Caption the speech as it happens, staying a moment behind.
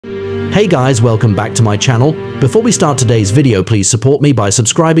Hey guys, welcome back to my channel. Before we start today's video, please support me by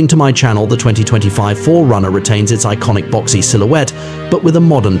subscribing to my channel. The 2025 4Runner retains its iconic boxy silhouette, but with a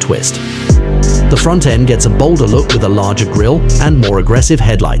modern twist. The front end gets a bolder look with a larger grille and more aggressive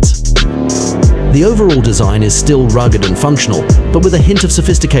headlights. The overall design is still rugged and functional, but with a hint of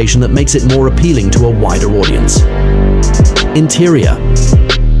sophistication that makes it more appealing to a wider audience. Interior.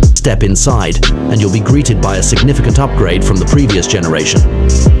 Step inside, and you'll be greeted by a significant upgrade from the previous generation.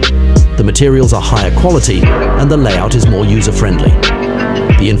 The materials are higher quality, and the layout is more user-friendly.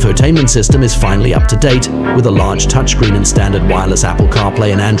 The infotainment system is finally up to date, with a large touchscreen and standard wireless Apple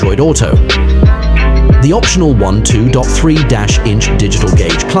CarPlay and Android Auto. The optional 2.3-inch digital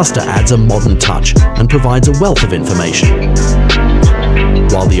gauge cluster adds a modern touch and provides a wealth of information.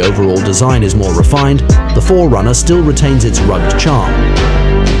 While the overall design is more refined, the 4Runner still retains its rugged charm.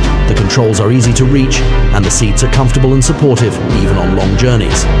 The controls are easy to reach, and the seats are comfortable and supportive, even on long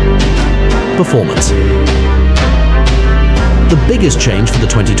journeys. Performance. The biggest change for the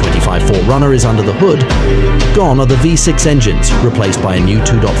 2025 4Runner is under the hood. Gone are the V6 engines, replaced by a new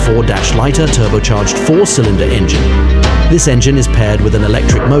 2.4-liter turbocharged 4-cylinder engine. This engine is paired with an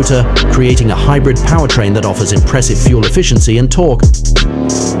electric motor, creating a hybrid powertrain that offers impressive fuel efficiency and torque.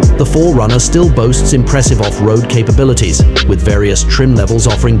 The 4Runner still boasts impressive off-road capabilities, with various trim levels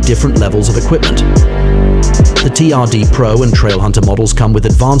offering different levels of equipment. The TRD Pro and Trailhunter models come with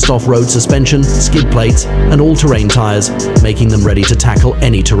advanced off-road suspension, skid plates, and all-terrain tires, making them ready to tackle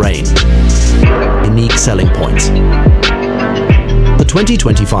any terrain. Unique selling points. The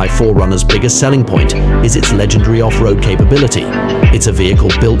 2025 4Runner's biggest selling point is its legendary off-road capability. It's a vehicle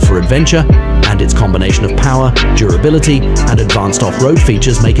built for adventure, and its combination of power, durability, and advanced off-road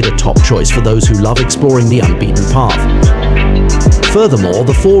features make it a top choice for those who love exploring the unbeaten path. Furthermore,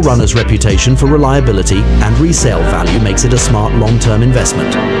 the 4Runner's reputation for reliability and resale value makes it a smart long-term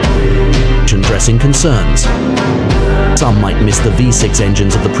investment. Dressing concerns. Some might miss the V6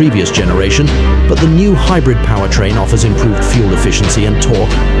 engines of the previous generation, but the new hybrid powertrain offers improved fuel efficiency and torque,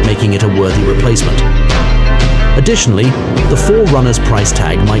 making it a worthy replacement. Additionally, the 4Runner's price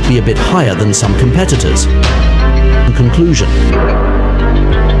tag might be a bit higher than some competitors. In conclusion,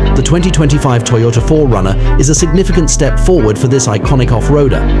 the 2025 Toyota 4Runner is a significant step forward for this iconic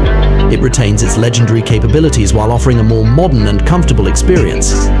off-roader. It retains its legendary capabilities while offering a more modern and comfortable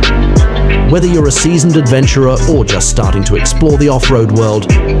experience. Whether you're a seasoned adventurer or just starting to explore the off-road world,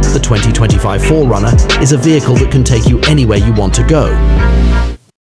 the 2025 4Runner is a vehicle that can take you anywhere you want to go.